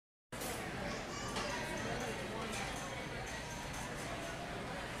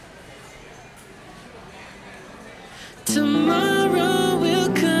Tomorrow will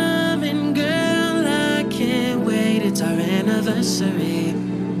come and girl, I can't wait. It's our anniversary.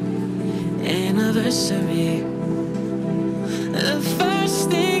 The first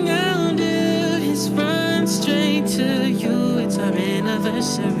thing I'll do is run straight to you. It's our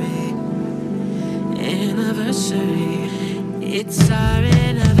anniversary. It's our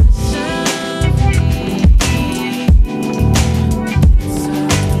anniversary.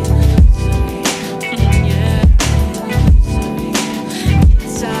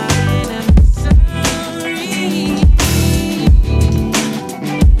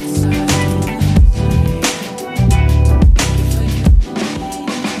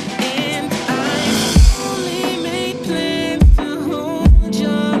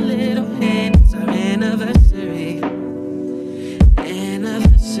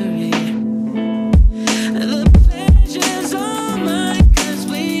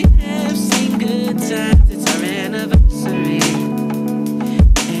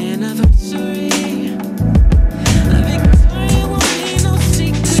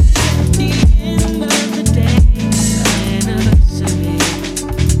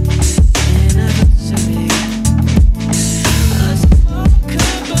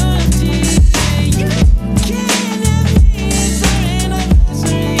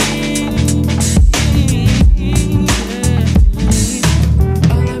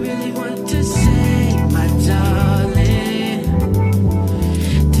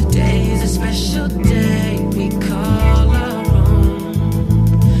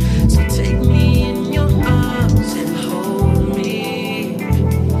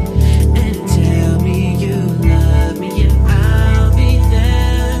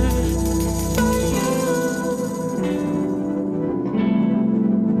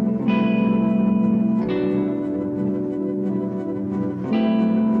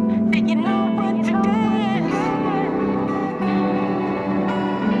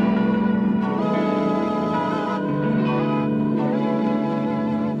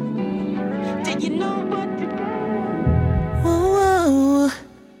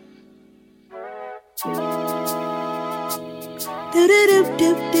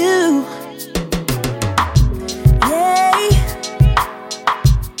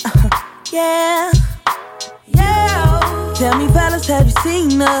 Tell me, fellas, have you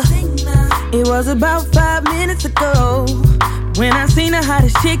seen her? It was about 5 minutes ago when I seen the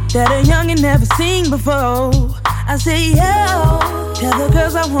hottest chick that a youngin' never seen before. I say, yo, tell the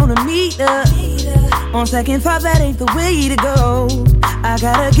girls I wanna meet her. On second thought, that ain't the way to go. I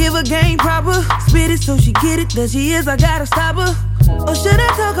gotta give her game proper, spit it so she get it. There she is, I gotta stop her. Or should I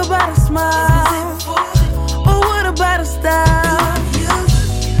talk about a smile? Or what about a style?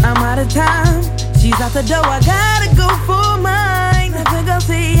 I'm out of time, she's out the door, I gotta go for mine. I think I'll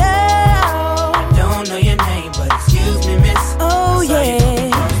say, yo, I don't know your name, but excuse me, miss. Oh yeah.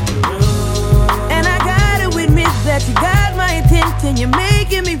 And I gotta admit that you got my attention. You're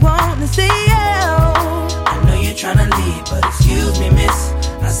making me want to say, yo. I know you're tryna leave, but excuse me, miss.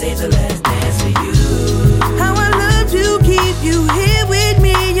 I saved the last dance for you. How I love to keep you here with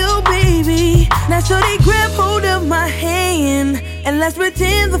me, yo baby. Now so they grab hold of my hand and let's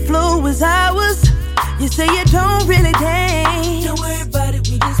pretend the flow is ours. You say you don't really dance. Don't worry about it,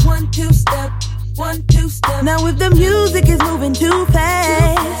 we just 1-2 step, 1-2 step. Now if the music is moving too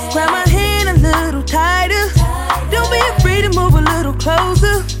fast, grab my hand a little tighter. Don't be afraid to move a little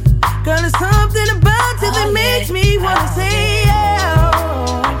closer. Girl, there's something about you that makes me wanna say, yo.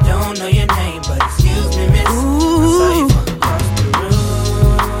 I don't know your name, but excuse me, miss. Ooh. I saw you from across the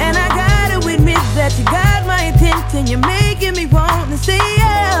room. And I gotta admit that you got my attention. You're making me wanna say, yo.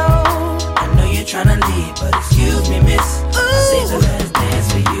 I know you're tryna leave, but excuse me, miss. Ooh. I saved the last dance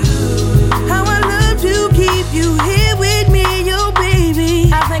for you. How I love to keep you here with me, yo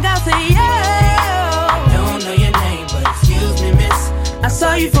baby. I think I'll say, yo. I don't know your name, but excuse me, miss. I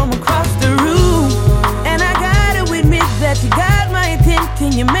saw you from across the room. And I gotta admit that you got my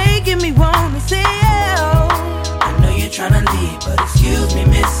attention. You're making me wanna say, yo. I know you're tryna leave, but excuse me,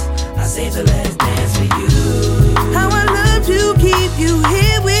 miss. I saved the last dance for you. How I love to keep you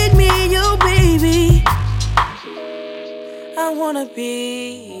here with me, yo baby. I wanna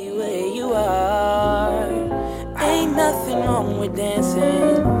be where you are. Ain't nothing wrong with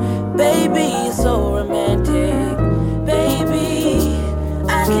dancing. Baby, you're so romantic. Baby,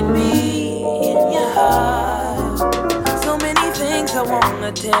 I can be in your heart. So many things I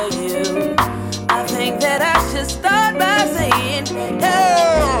wanna tell you. I think that I should start by saying, hey.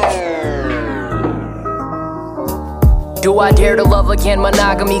 Do I dare to love again?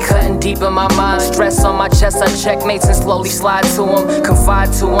 Monogamy cutting deep in my mind. Stress on my chest, I checkmates and slowly slide to him.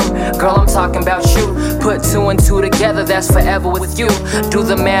 Confide to him, girl, I'm talking about you. Put two and two together, that's forever with you. Do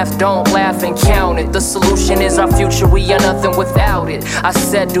the math, don't laugh and count it. The solution is our future, we are nothing without it. I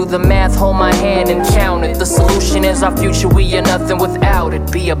said do the math, hold my hand and count it. The solution is our future, we are nothing without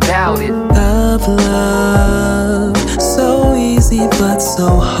it. Be about it. Love, love, so easy but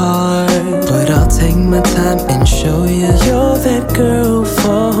so hard. But I'll take my time and show you you're that girl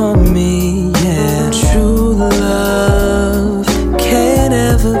for me, yeah. True love can't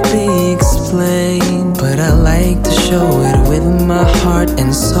ever be explained, but I like to show it with my heart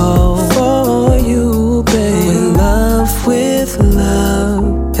and soul. For you, babe. With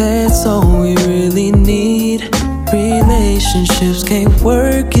love, that's all we really need. Relationships can't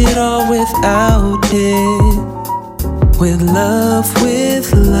work it all without it. With love,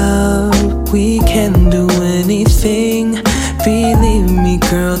 we can do anything. Believe me,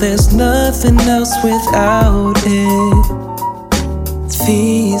 girl, there's nothing else without it.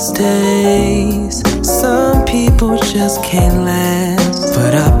 These days, some people just can't last,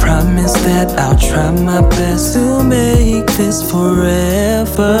 but I promise that I'll try my best to make this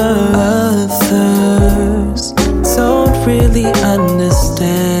forever. Others don't really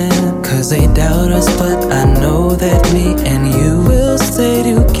understand, cause they doubt us, but I know that me and you will stay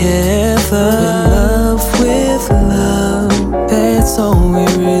together. With love, that's all we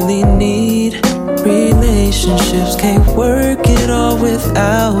really need. Relationships can't work it all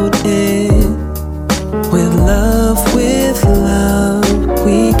without it. With love,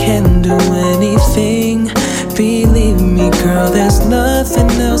 we can do anything. Believe me, girl, there's nothing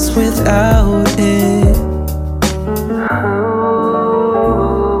else without it.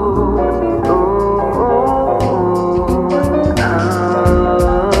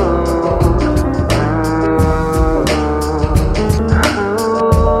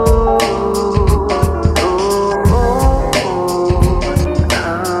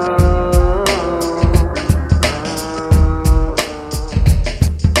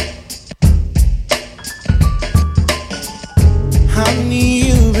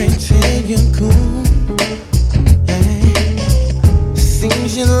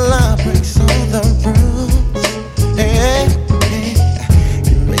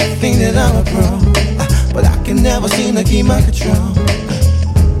 Keep my control.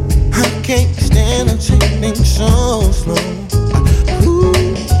 I can't stand to take things so slow. Ooh,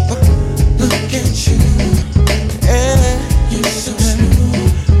 look at you, yeah, you're so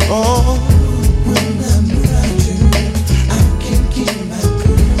smooth. Oh, when I'm around you, I can keep my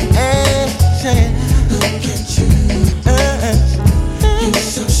cool. Yeah, look at you, you're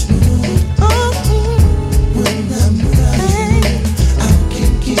so smooth. Oh, when I'm around you, I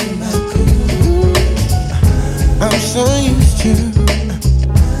can keep my cool. I'm so used to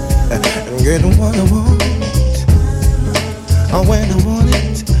getting what I want, or when I want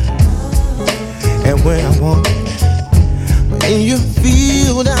it, and when I want it. When you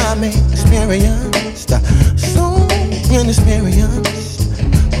feel that I'm experienced, so inexperienced.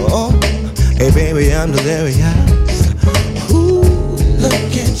 Oh, hey baby, I'm delirious. Ooh, look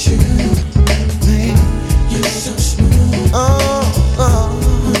at you, babe, you're so smooth. Oh, oh,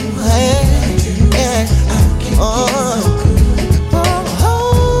 hey, yeah, oh.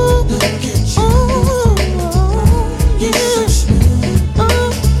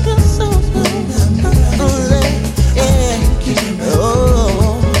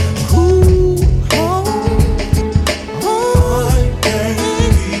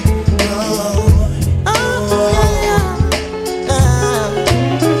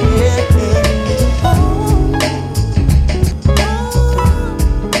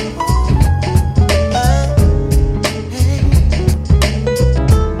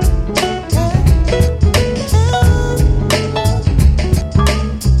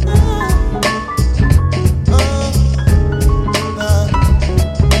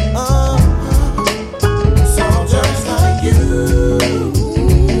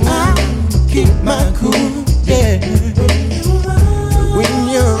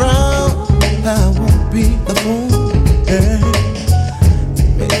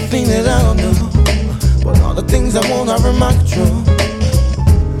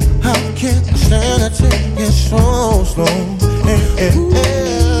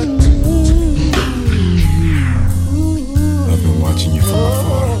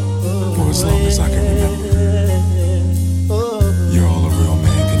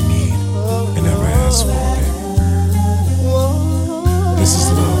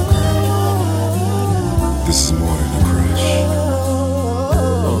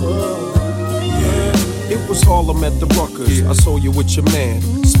 Harlem at the Rucker. saw you with your man,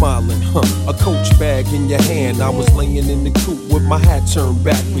 smiling, a Coach bag in your hand. I was laying in the coupe with my hat turned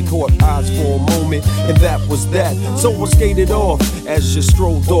back. We caught eyes for a moment, and that was that. So I skated off as you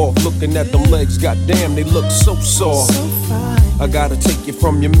strolled off, looking at them legs. Goddamn, they look so soft. I gotta take you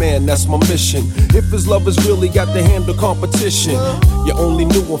from your man, that's my mission. If his love has really got to handle competition, you only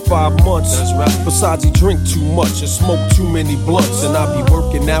knew him 5 months. Besides, he drink too much and smoke too many blunts. And I be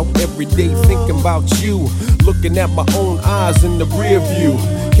working out every day thinking about you, looking at my own eyes in the rear view,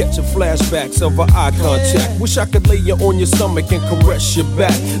 catching flashbacks of our eye contact. Wish I could lay you on your stomach and caress your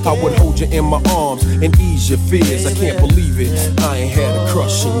back. I would hold you in my arms and ease your fears. I can't believe it, I ain't had a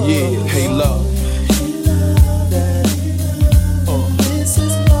crush in years. Hey love,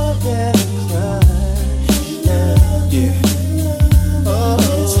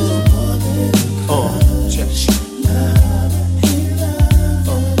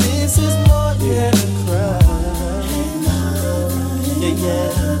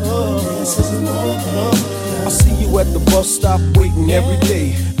 I see you at the bus stop waiting every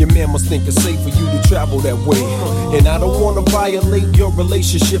day. Your man must think it's safe for you to travel that way. And I don't wanna violate your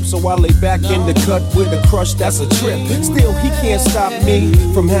relationship, so I lay back in the cut with a crush, that's a trip. Still, he can't stop me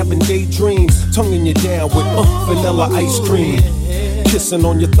from having daydreams, tonguing you down with vanilla ice cream, kissing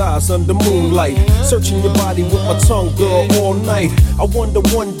on your thighs under moonlight, searching your body with my tongue, girl, all night. I wonder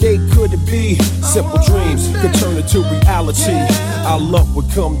one day could it be simple dreams could turn into reality. Our love would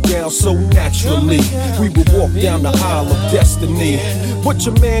come down so naturally. We would walk down the aisle of destiny. But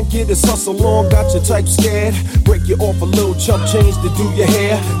your man get his hustle on, got your type scared. Break you off a little chump change to do your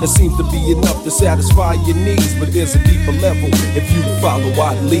hair. That seems to be enough to satisfy your needs, but there's a deeper level if you follow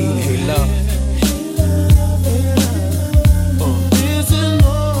I'd lead. Hey love,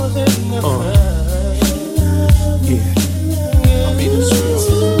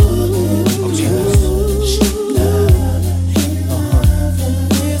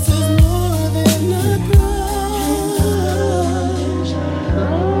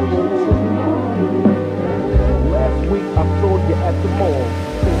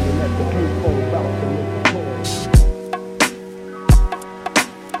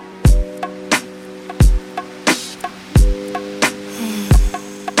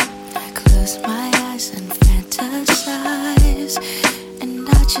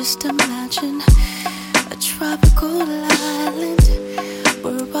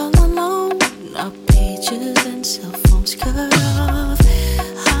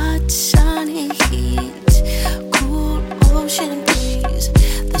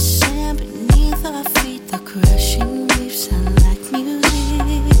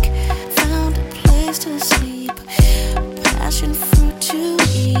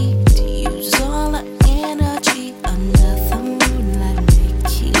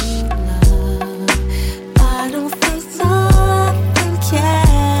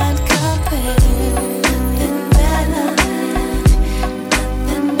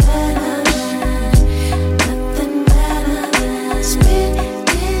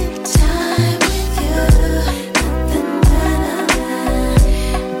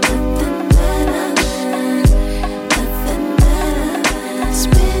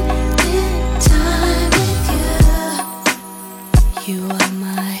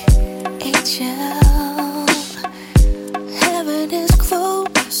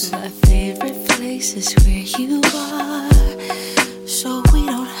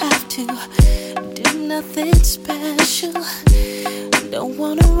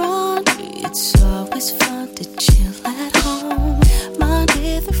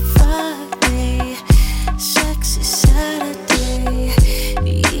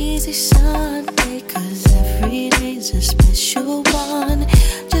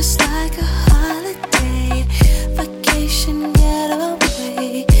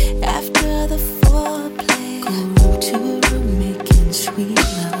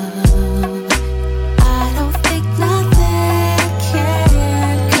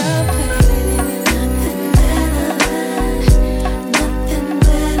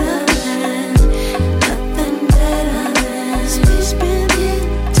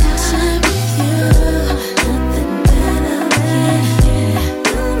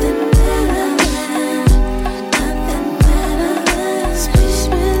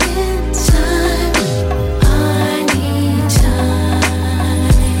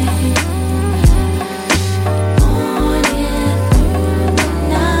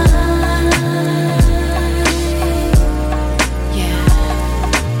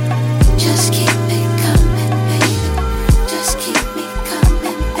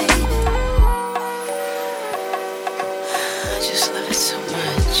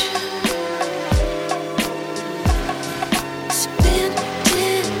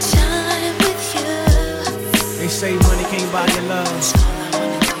 say money can't buy your love.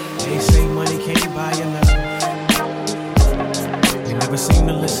 They say money can't buy your love. They never seem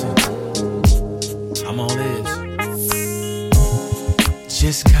to listen. I'm all ears.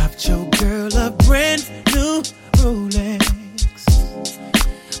 Just copped your girl a brand new Rolex,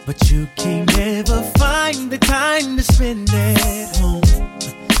 but you can't never find the time to spend at home,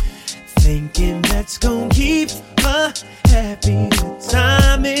 thinking that's gonna keep her happy. The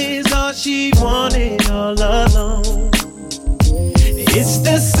time is all she wanted all along. It's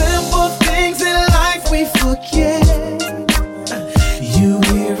the simple things in life we forget. You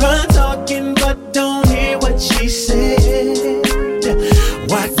hear her talking but don't hear what she said.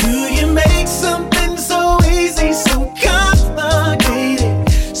 Why do you make something so easy so complicated?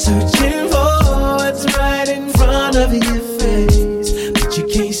 Searching for what's right in front of your face, but you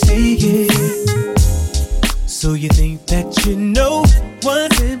can't see it. So you think that you know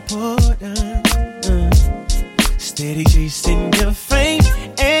what's important, steady chasing your fame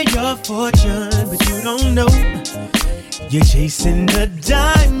and your fortune, but you don't know you're chasing a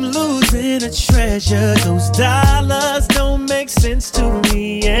dime, losing a treasure. Those dollars don't make sense to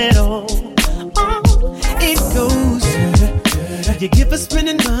me at all. It goes, you give her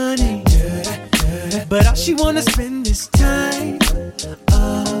spending money, but all she wanna spend is time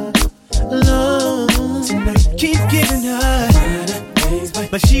alone. Tonight keep giving her,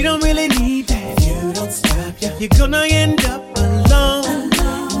 but she don't really need that. You don't stop, you're gonna end up alone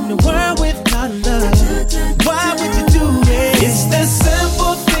in the world without love. Why would you do it? It's the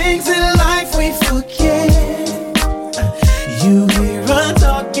simple things in life we forget. You hear her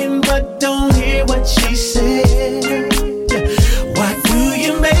talking but don't hear what she said. Why do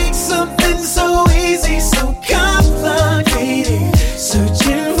you make something so easy so complicated?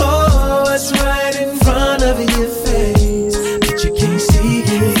 Searching for what's right in front of your face, but you can't see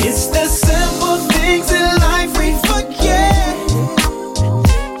it. It's the simple things in life we forget.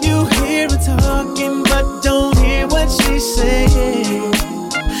 You hear her talking but don't hear what she's saying.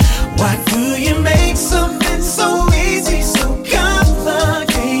 Why do you make something so easy so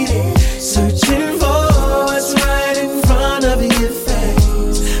complicated? Searching for what's right in front of your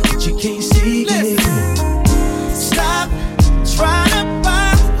face, but you can't see it. Stop trying to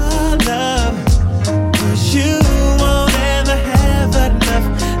buy love, 'cause you won't ever have enough.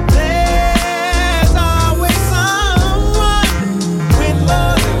 There's always someone with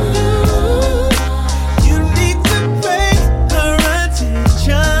more than you. You need to pay her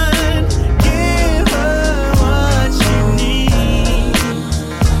attention, give her what she needs.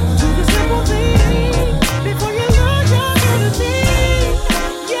 Do the simple thing before you lose your dignity.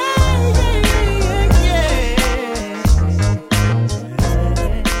 Yeah, yeah, yeah,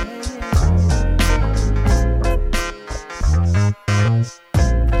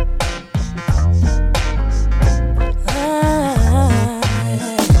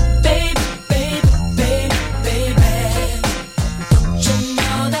 Baby, baby, baby, baby, don't you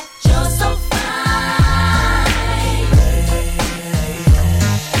know that you're so fine?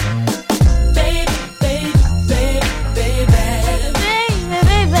 Baby, baby, baby,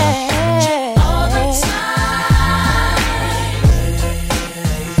 baby, all the time.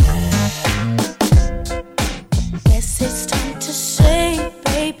 Guess it's time to say,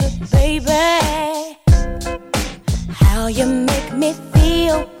 baby, baby, how you make me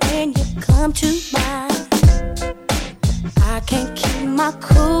feel when you come to mind. I can't keep my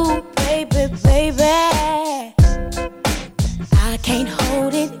cool, baby, baby. I can't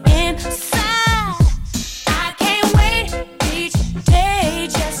hold it inside. I can't wait each day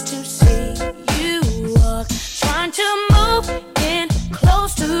just to see you walk. Trying to move in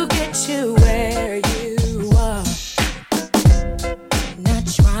close to get to where you are. Not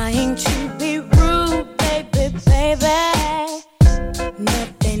trying to be rude, baby, baby.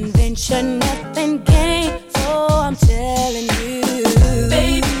 Nothing venture, nothing gain, so I'm telling you,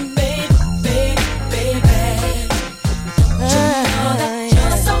 baby, baby, baby, baby, don't you know that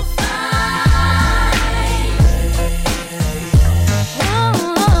you're so fine?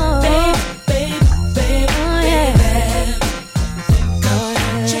 Baby, baby, baby, baby, think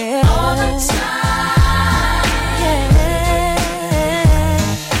about you all the time.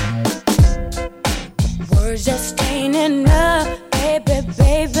 Words just ain't enough, baby,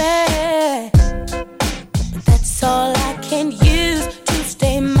 baby, but that's all I can use to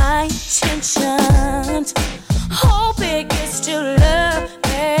stay my tensions. Hope it gets to love,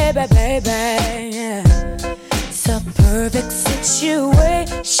 baby, baby. It's a perfect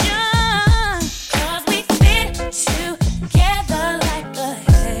situation, 'cause we fit together like a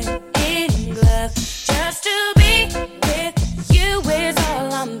hand in glove. Just to be with you is all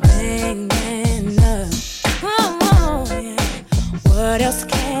I'm thinking of. What else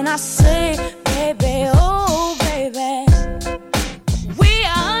can I say, baby? Oh, baby. We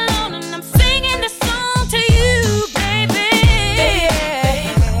are alone and I'm singing this song to you, baby.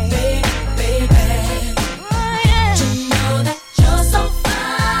 Baby, baby. Oh, yeah. You know that you're so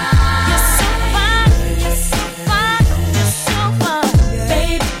fine. You're so fine. You're so fine. You're so fine.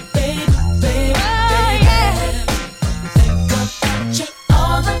 Baby, baby. Oh, yeah. Think about you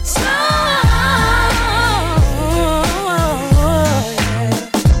all the time.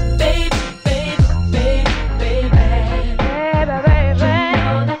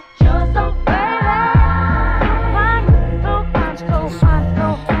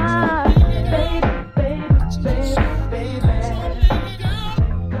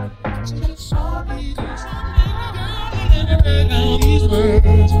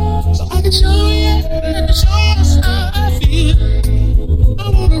 So I can show you how I feel. I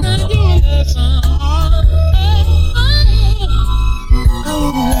wanna write you a love song. I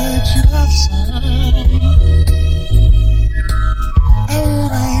wanna write you a love song. I wanna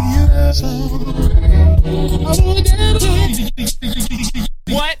write you a love song. I wanna dedicate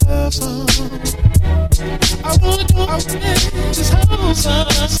what love song. I wanna do this whole song,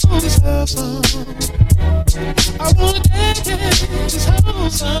 this love song. I wanna dedicate this whole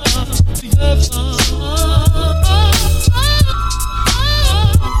song to your song.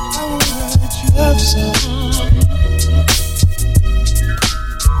 I wanna write you a song.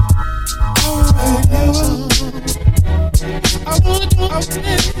 I wanna write you a song. I wanna do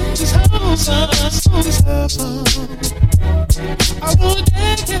this whole song, this love song. I wanna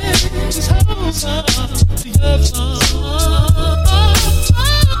dedicate this whole song to your song.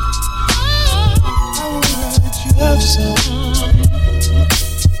 Love song.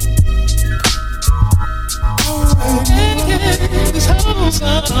 Dedicate this whole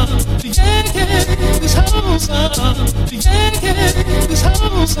song. Dedicate this whole song. Dedicate this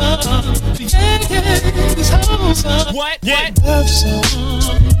whole song. Dedicate this whole song. What? Love song.